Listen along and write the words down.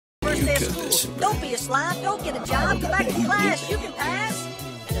First day of school. Don't be a slob. Don't get a job. Go back to class. You can pass.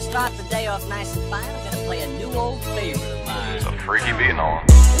 And to start the day off nice and fine, I'm gonna play a new old favorite of mine. It's a freaky beat on.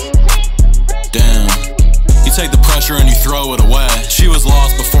 Damn. You take the pressure and you throw it away. She was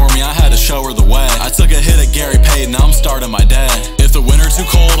lost before me, I had to show her the way. I took a hit at Gary Payton, now I'm starting my day. If the winter's too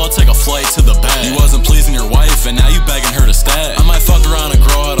cold, I'll take a flight to the bay. You wasn't pleasing your wife, and now you begging her to stay. I might fuck around and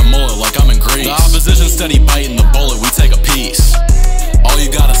grow out a mullet like I'm in Greece. The opposition steady biting the bullet, we take a piece. All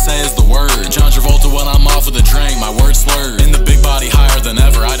you gotta say is the word. John Travolta when I'm off with a drink, my words slurred. In the big body higher than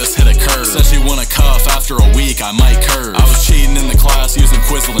ever, I just hit a curve. Said she want a cuff, after a week I might curve. I was cheating in the class using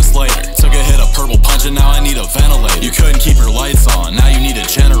Quizzle and Slater. Took a hit of purple punch and now I need a ventilator. You couldn't keep your lights on, now you need a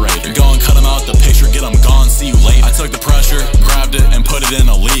generator. Go and cut them out the picture, get them gone, see you later. I took the pressure, grabbed it and put it in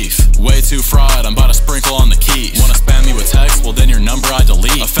a leaf. Way too fried, I'm about to sprinkle on the keys. Wanna spam me with text? Well then your number I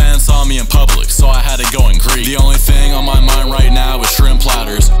delete. A fan saw me in public, so I had to go and greet. The only thing on my mind right now is shrimp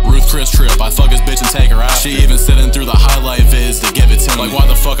platters. Ruth Chris trip, I fuck his bitch and take her out. She even sitting through the highlight vids to give it to me. Like why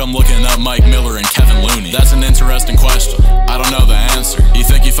the fuck I'm looking up Mike Miller and Kevin Looney? That's an interesting question, I don't know the answer. You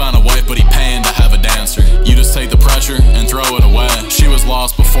think you found a wife but he paying to have a dancer. You just take the pressure and throw it away. She was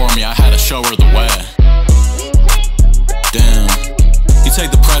lost before me, I had to show her the way. Damn. You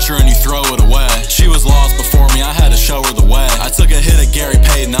take the pressure and you throw it away. She was lost before me, I had to show her the way. I took a hit at Gary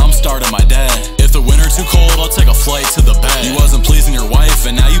Payton, now I'm starting my day. If the winter's too cold, I'll take a flight to the bay. You wasn't pleasing your wife,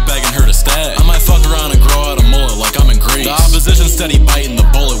 and now you begging her to stay. I might fuck around and grow out a mullet like I'm in Greece. The opposition steady biting the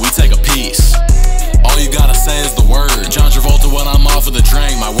bullet, we take a piece. All you gotta say is the word. John Travolta when I'm off with a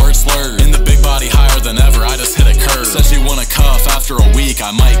drink, my words slurred. In the big body higher than ever, I just hit a curve. Said she want a cuff, after a week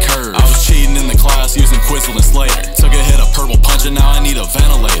I might curve. I was cheating in the class using Quizzle and Slater. Took a hit of purple punch and now I need a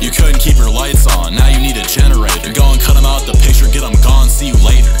ventilator. You couldn't keep your lights on, now you need a generator. Go and cut them out the picture, get them gone, see you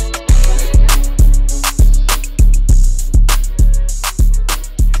later.